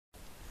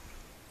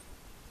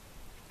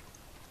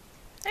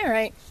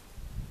Alright.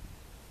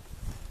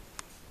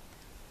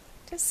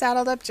 Just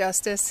saddled up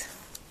Justice.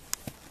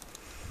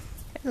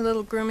 Get a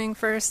little grooming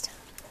first.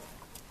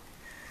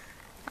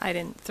 I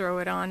didn't throw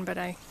it on, but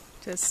I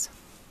just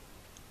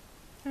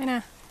kind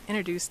of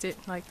introduced it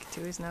like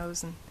to his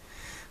nose and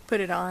put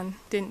it on.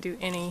 Didn't do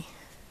any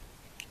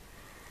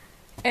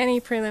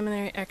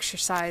preliminary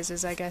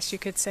exercises, I guess you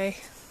could say.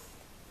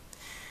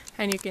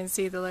 And you can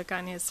see the look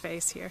on his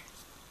face here.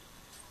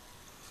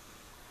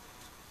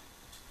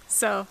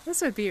 So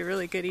this would be a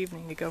really good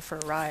evening to go for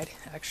a ride,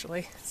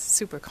 actually. It's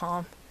super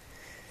calm.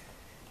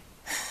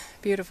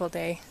 Beautiful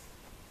day.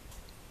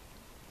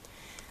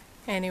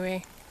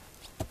 Anyway,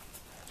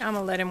 I'm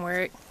gonna let him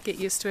wear it, get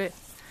used to it.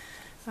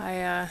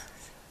 I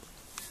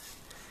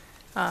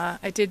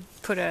did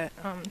put a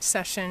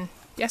session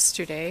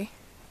yesterday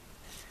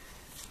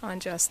on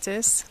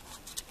Justice,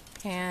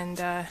 and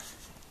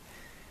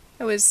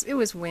it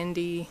was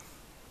windy,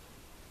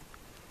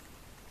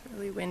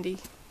 really windy,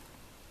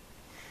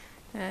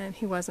 and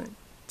he wasn't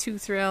too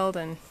thrilled,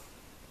 and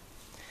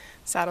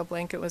saddle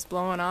blanket was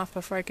blowing off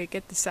before I could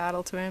get the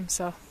saddle to him,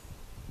 so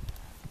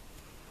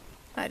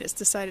I just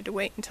decided to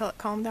wait until it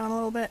calmed down a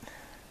little bit.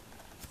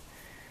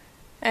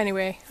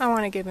 Anyway, I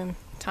want to give him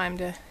time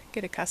to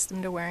get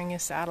accustomed to wearing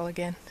his saddle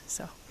again,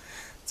 so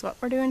that's what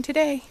we're doing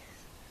today.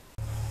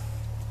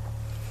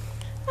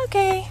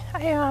 Okay,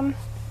 I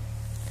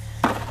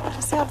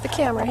just have the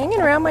camera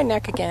hanging around my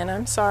neck again.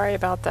 I'm sorry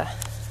about the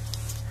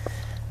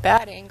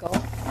bad angle.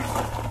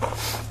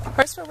 The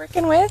horse we're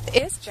working with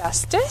is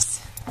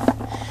Justice,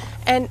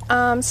 and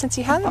since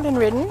he hasn't been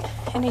ridden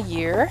in a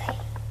year,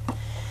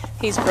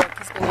 he's broke.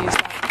 He's been used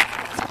up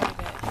quite a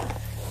bit.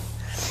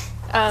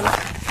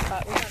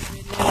 But we haven't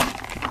ridden him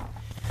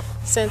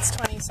since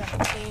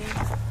 2017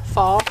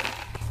 fall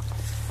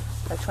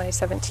of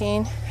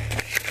 2017.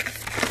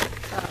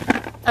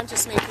 I'm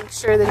just making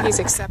sure that he's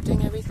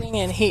accepting everything,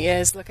 and he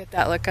is. Look at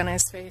that look on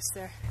his face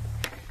there.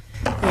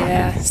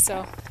 Yeah,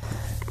 so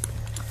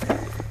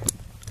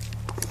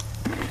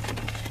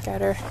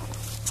got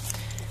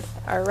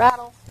our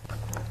rattle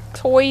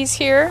toys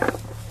here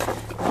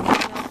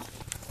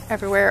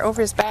everywhere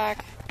over his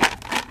back,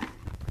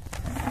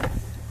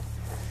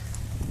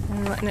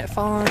 and letting it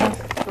fall on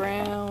the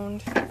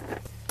ground.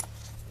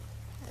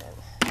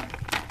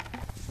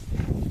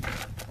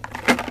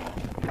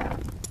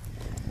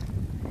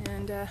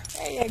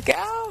 There you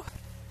go.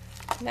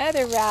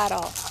 Another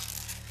rattle.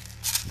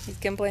 He's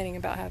complaining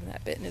about having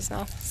that bit in his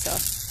mouth, so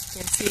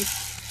you can see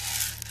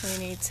we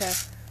need to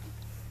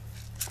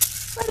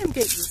let him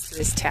get used to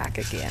his tack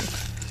again.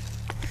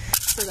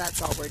 So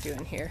that's all we're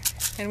doing here.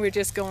 And we're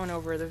just going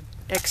over the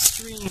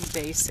extreme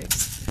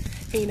basics.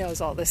 He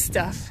knows all this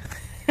stuff.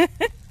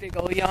 Big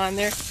old yawn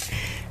there.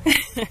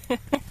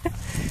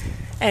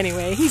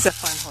 Anyway, he's a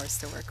fun horse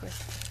to work with.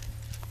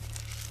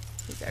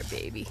 He's our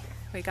baby.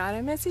 We got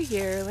him as a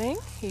yearling.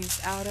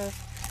 He's out of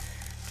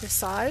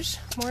dressage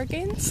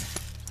Morgan's.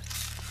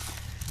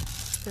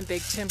 The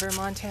Big Timber,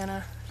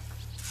 Montana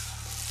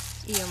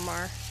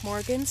EMR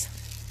Morgan's.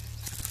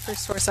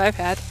 First horse I've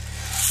had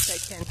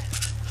that can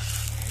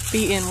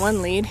be in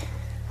one lead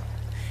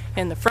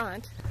in the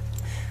front,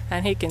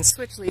 and he can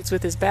switch leads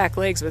with his back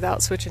legs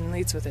without switching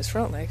leads with his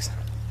front legs.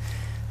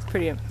 It's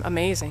pretty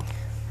amazing.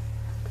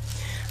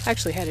 I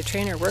actually had a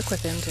trainer work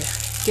with him to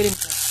get him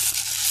to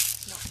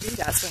not do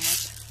that so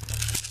much.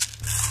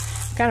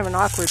 Kind of an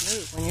awkward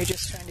move when you're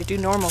just trying to do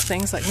normal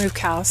things like move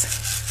cows.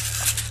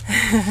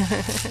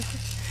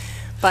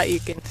 But you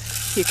can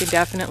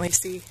definitely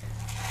see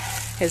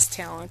his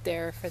talent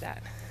there for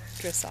that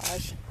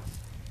dressage.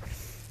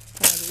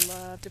 I'd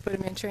love to put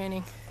him in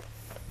training.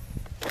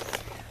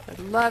 I'd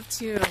love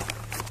to.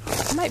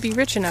 I might be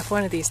rich enough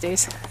one of these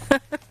days.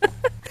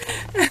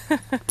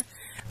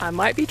 I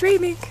might be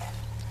dreaming.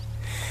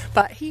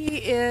 But he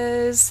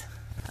is,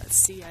 let's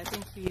see, I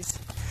think he's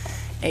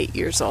 8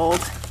 years old.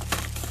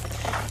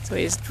 So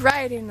he's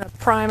right in the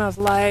prime of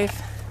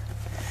life.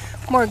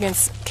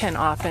 Morgans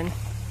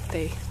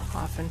they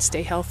often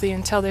stay healthy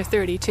until they're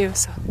 32,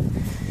 so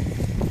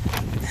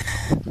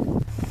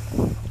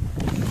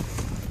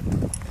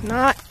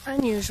not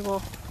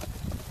unusual.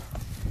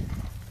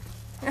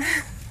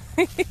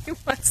 He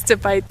wants to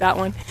bite that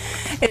one.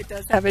 It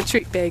does have a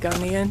treat bag on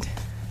the end.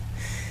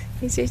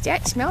 He says,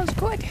 that smells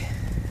good.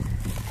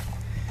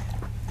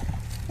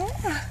 Yeah,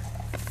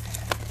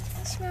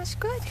 that smells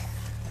good.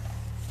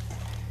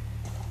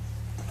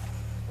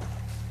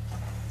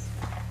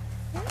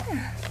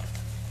 Yeah.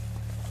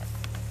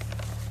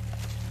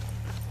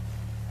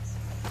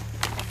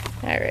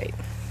 Alright,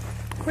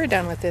 we're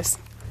done with this.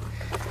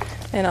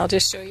 And I'll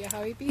just show you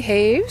how he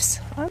behaves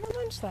on the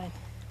lunch line,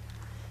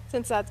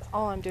 since that's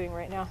all I'm doing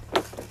right now.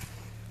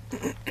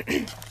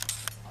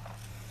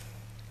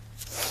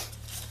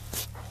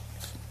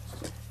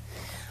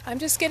 I'm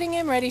just getting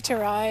him ready to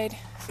ride.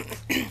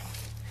 I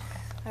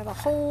have a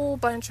whole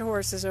bunch of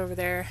horses over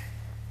there.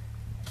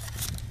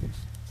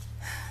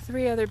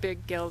 3 other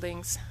big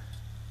geldings.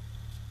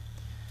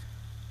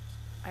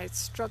 I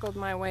struggled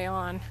my way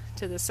on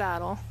to the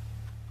saddle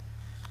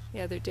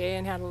the other day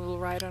and had a little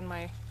ride on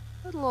my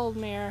Little old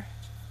mare.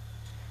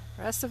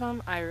 The rest of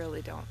them, I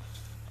really don't.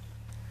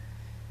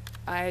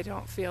 I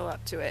don't feel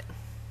up to it.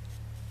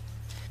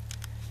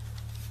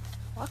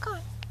 Walk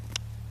on.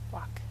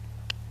 Walk.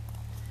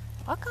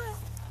 Walk on.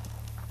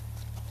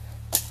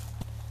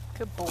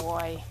 Good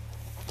boy.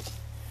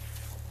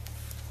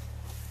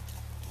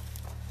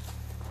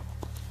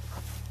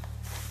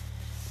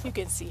 You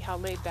can see how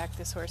laid back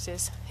this horse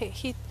is.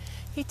 He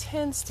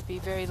tends to be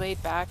very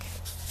laid back.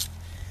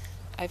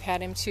 I've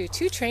had him to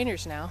 2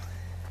 trainers now.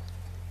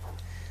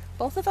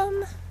 Both of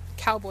them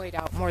cowboyed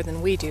out more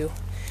than we do.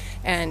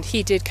 And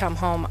he did come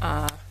home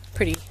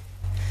pretty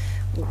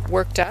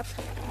worked up.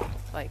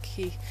 Like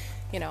he,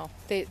 you know,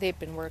 they've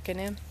been working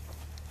him.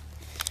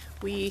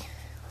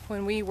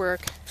 When we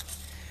work,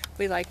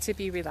 we like to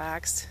be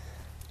relaxed.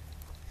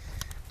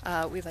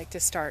 We like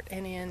to start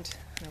and end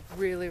on a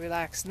really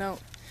relaxed note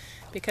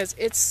because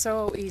it's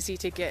so easy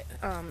to get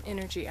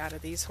energy out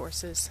of these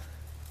horses.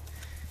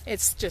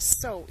 It's just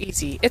so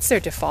easy. It's their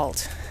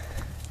default.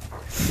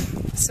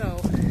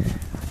 So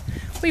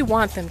we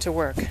want them to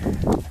work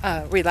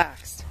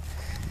relaxed.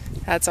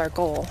 That's our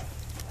goal.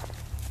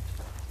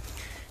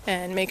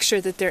 And make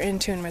sure that they're in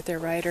tune with their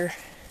rider.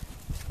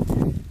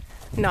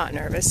 Not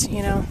nervous,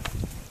 you know.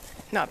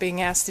 Not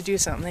being asked to do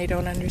something they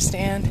don't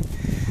understand.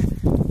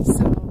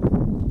 So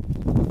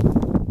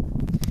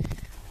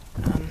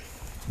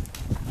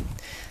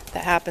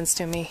that happens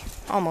to me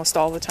almost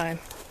all the time.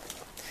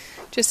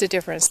 Just a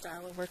different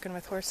style of working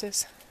with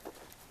horses.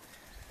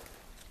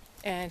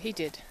 And he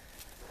did.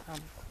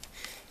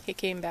 He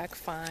came back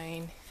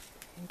fine,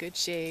 in good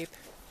shape.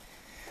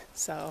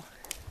 So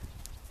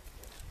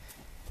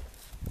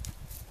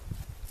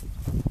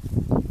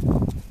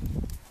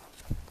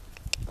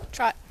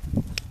trot.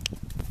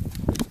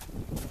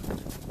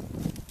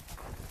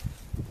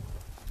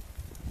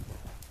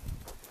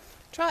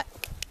 Trot.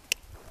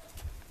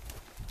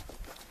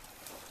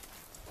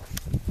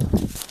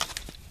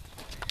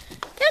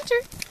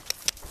 Canter.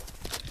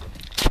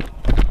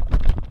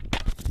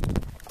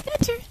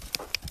 Canter.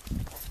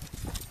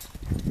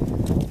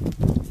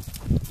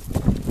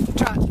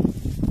 Trot.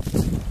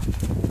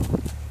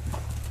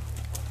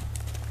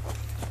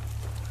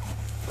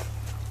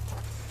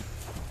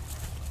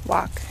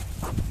 Walk.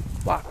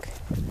 Walk.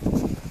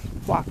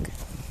 Walk.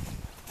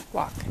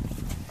 Walk.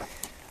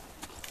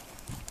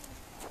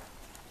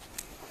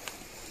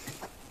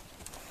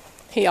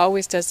 He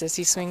always does this.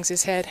 He swings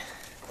his head,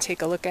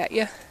 take a look at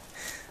you.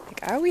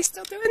 Like, are we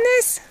still doing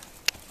this?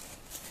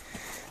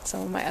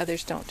 Some of my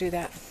others don't do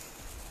that.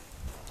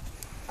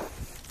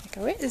 Like,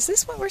 oh, wait, is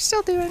this what we're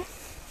still doing?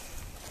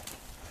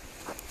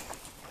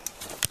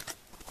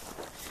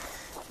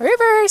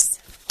 Reverse.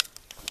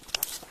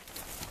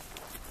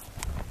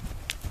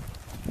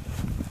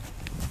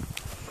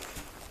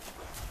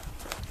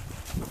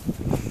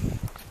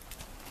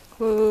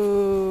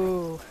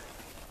 Whoa.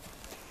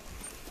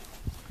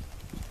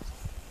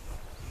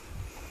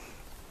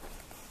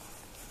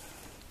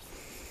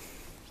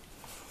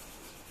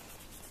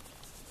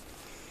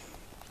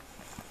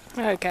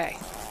 Okay.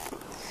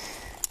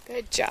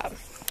 Good job.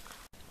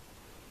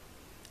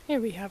 Here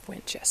we have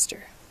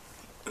Winchester.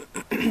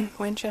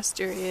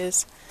 Winchester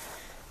is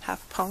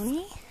half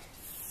pony.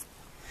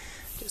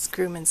 Just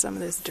grooming some of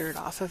this dirt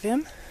off of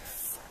him.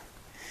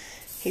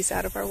 He's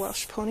out of our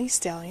Welsh Pony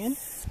stallion.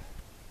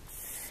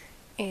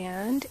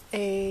 And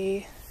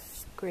a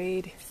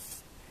grade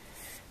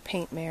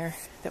paint mare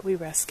that we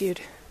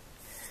rescued.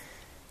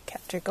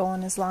 Kept her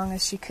going as long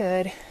as she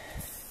could.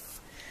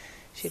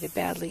 She had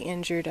badly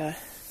injured a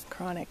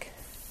chronic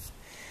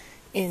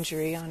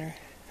injury on her,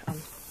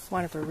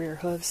 one of her rear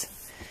hooves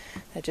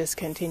that just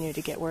continued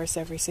to get worse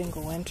every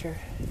single winter.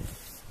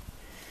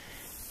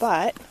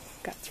 But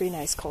got 3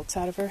 nice colts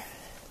out of her.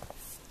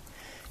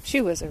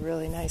 She was a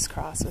really nice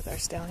cross with our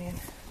stallion.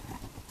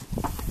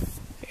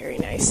 Very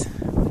nice.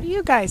 What are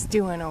you guys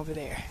doing over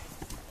there?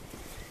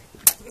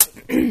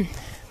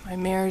 My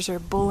mares are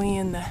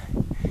bullying the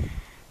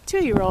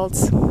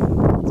 2-year-olds.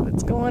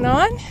 What's going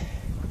on?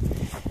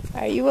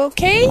 Are you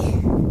okay?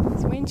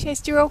 Is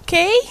Winchester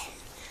okay?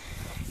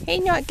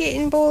 He's not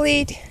getting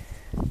bullied.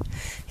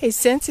 He's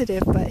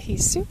sensitive, but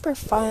he's super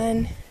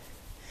fun.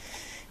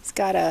 He's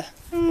got a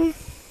kind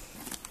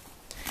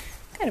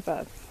of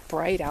a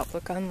bright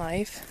outlook on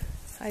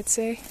life, I'd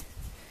say.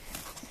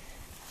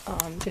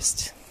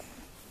 Just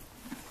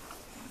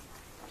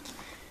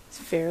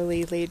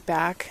fairly laid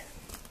back.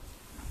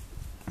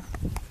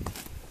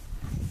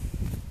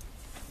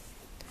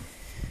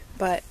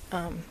 But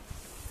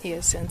he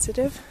is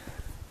sensitive.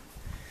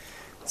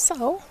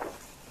 So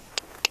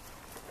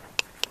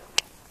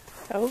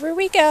over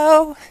we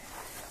go.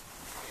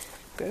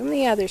 Groom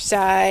the other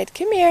side.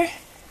 Come here.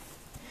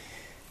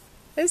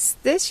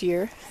 This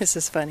year, this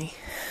is funny.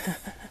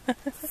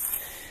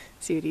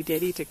 See what he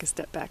did? He took a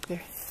step back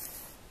there.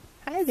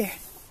 Hi there.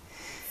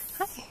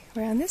 Hi.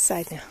 We're on this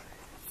side now.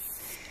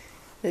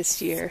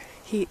 This year,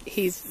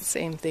 he's the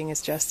same thing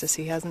as Justice.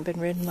 He hasn't been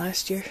ridden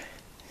last year.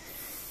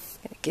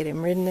 Gonna get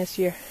him ridden this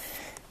year.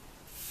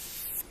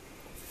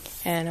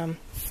 And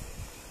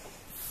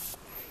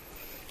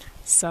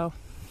So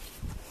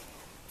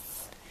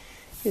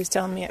he was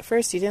telling me at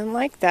first he didn't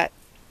like that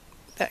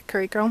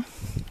curry comb.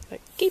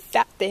 Like, keep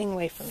that thing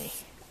away from me.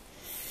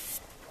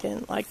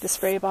 Didn't like the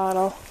spray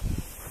bottle.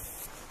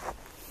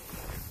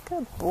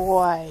 Good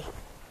boy.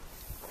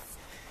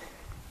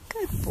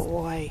 Good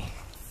boy.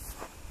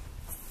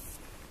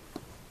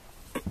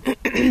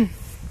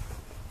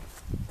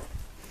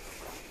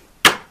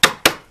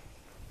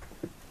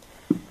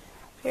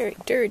 Very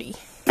dirty.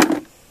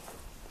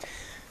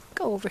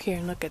 Go over here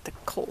and look at the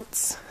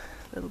colts,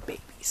 little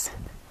babies.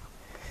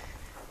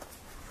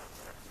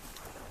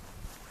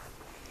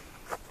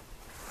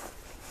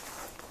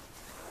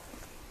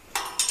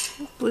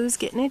 Blue's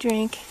getting a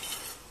drink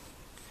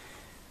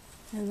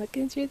and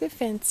looking through the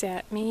fence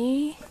at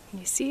me. Can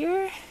you see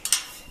her?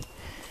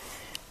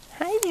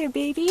 Hi there,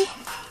 baby.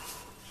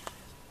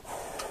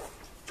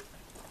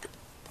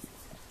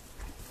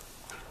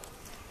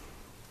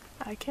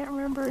 I can't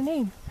remember her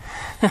name.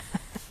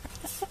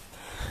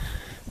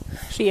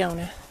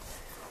 Fiona.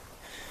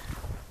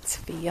 It's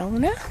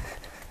Fiona.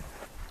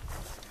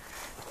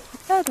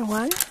 The other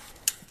one,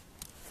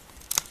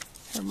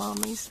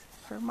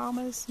 her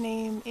mama's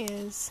name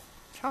is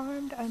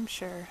Charmed, I'm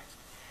sure.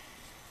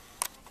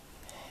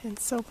 And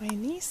so my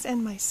niece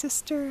and my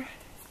sister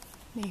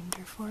named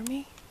her for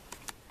me.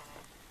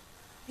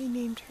 They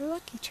named her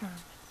Lucky Charm.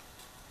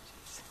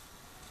 She's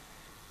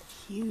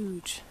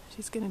huge.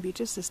 She's going to be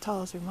just as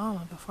tall as her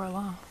mama before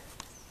long.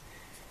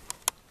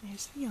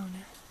 There's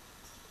Fiona.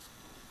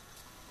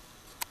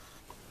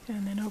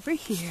 And then over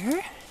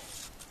here,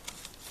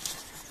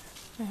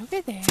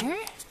 over there,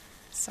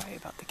 sorry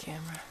about the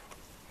camera.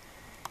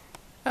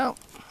 Oh,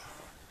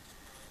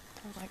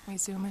 don't like me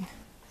zooming.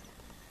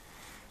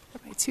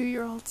 Got my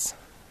 2-year-olds.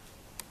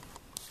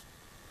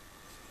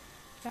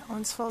 That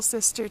one's full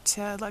sister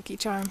to Lucky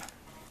Charm.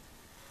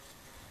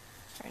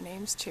 Her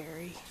name's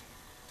Cherry.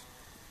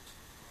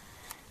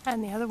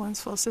 And the other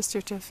one's full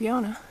sister to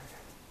Fiona,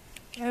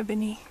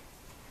 Ebony.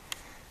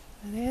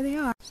 And there they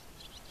are.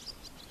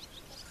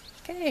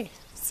 Okay,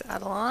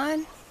 saddle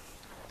on.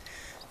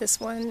 This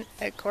one,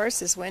 of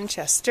course, is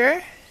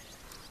Winchester.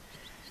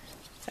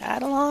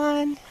 Saddle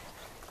on.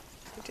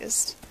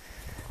 Just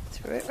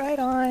threw it right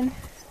on.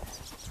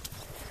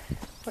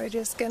 We're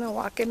just going to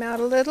walk him out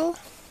a little.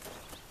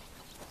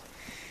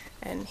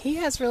 And he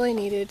has really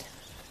needed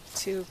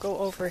to go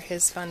over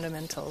his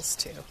fundamentals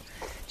too,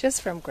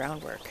 just from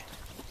groundwork.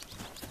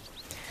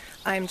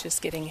 I'm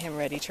just getting him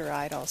ready to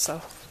ride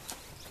also.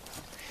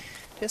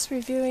 Just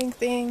reviewing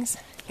things,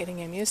 getting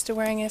him used to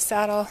wearing his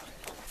saddle.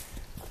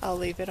 I'll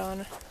leave it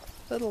on a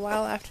little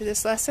while after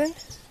this lesson.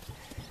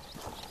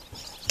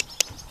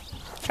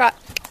 Trot.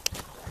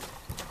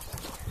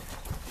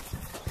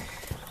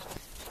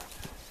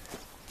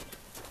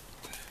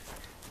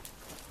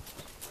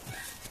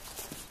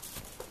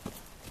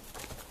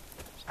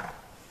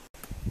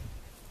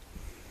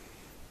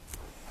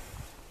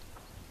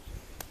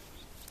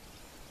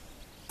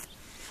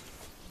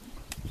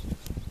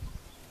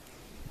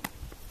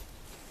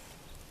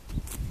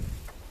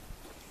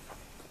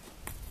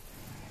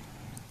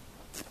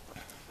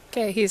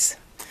 Okay, he's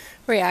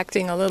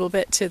reacting a little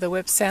bit to the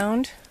whip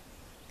sound,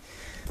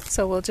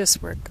 so we'll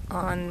just work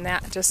on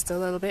that just a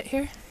little bit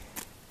here.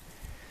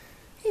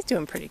 He's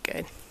doing pretty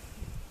good.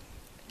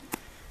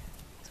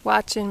 He's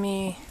watching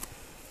me.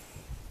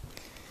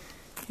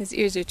 His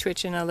ears are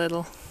twitching a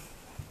little.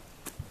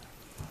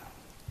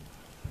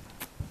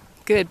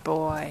 Good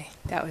boy.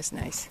 That was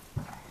nice.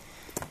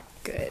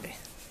 Good.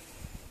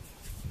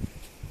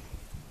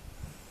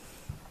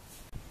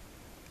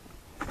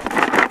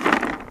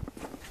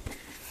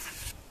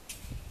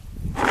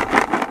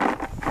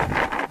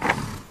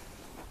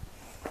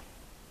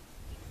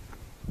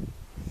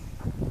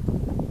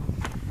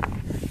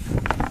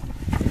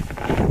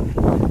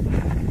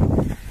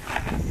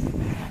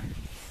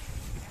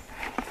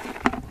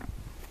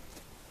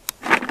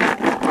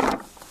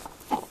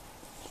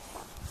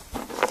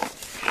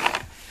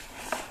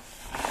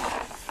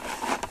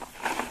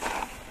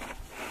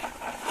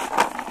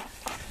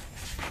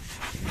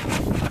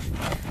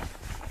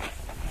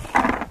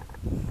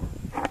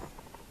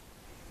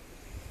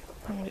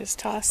 Just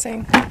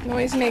tossing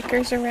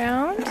noisemakers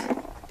around.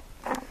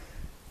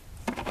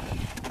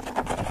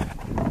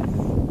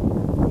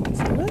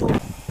 Just a little.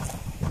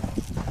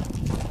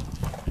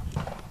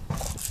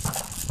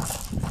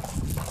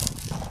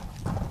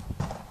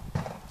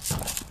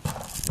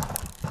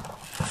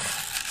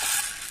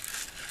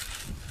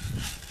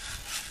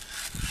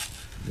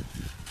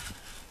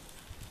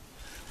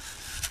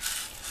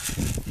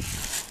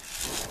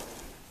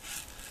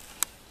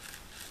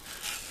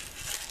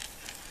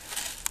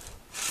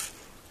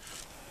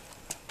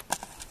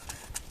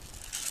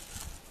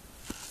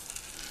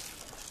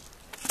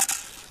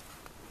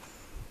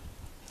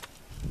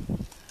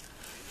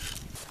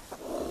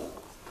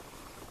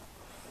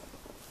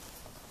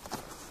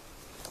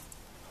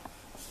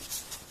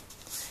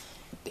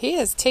 He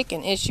has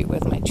taken issue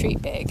with my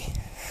treat bag.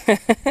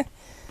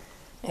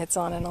 It's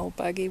on an old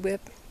buggy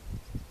whip.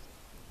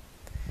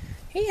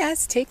 He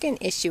has taken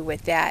issue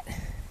with that.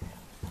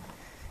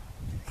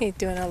 He's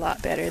doing a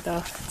lot better though.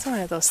 It's one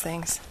of those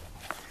things.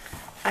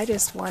 I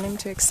just want him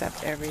to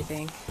accept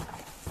everything.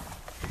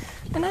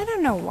 And I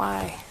don't know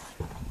why.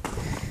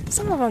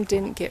 Some of them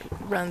didn't get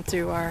run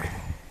through our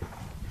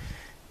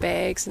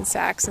bags and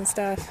sacks and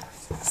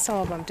stuff. Some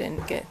of them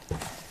didn't get,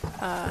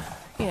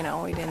 you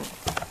know, we didn't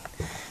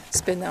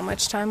spend that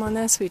much time on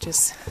this. We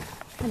just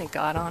kind of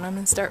got on them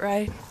and start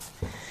riding.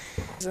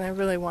 And I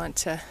really want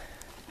to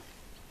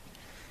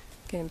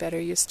get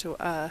better used to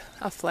a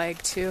flag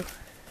too.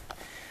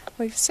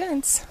 We've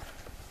since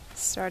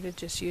started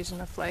just using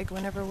a flag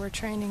whenever we're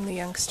training the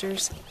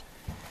youngsters.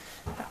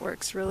 That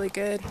works really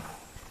good.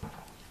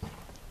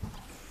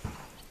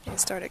 They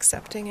start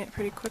accepting it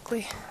pretty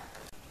quickly.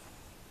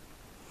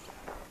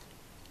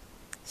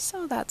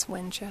 So that's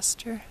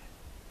Winchester.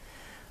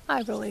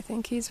 I really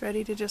think he's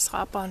ready to just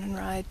hop on and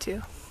ride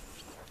too.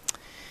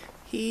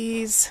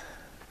 He's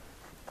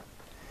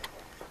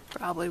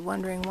probably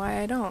wondering why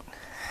I don't.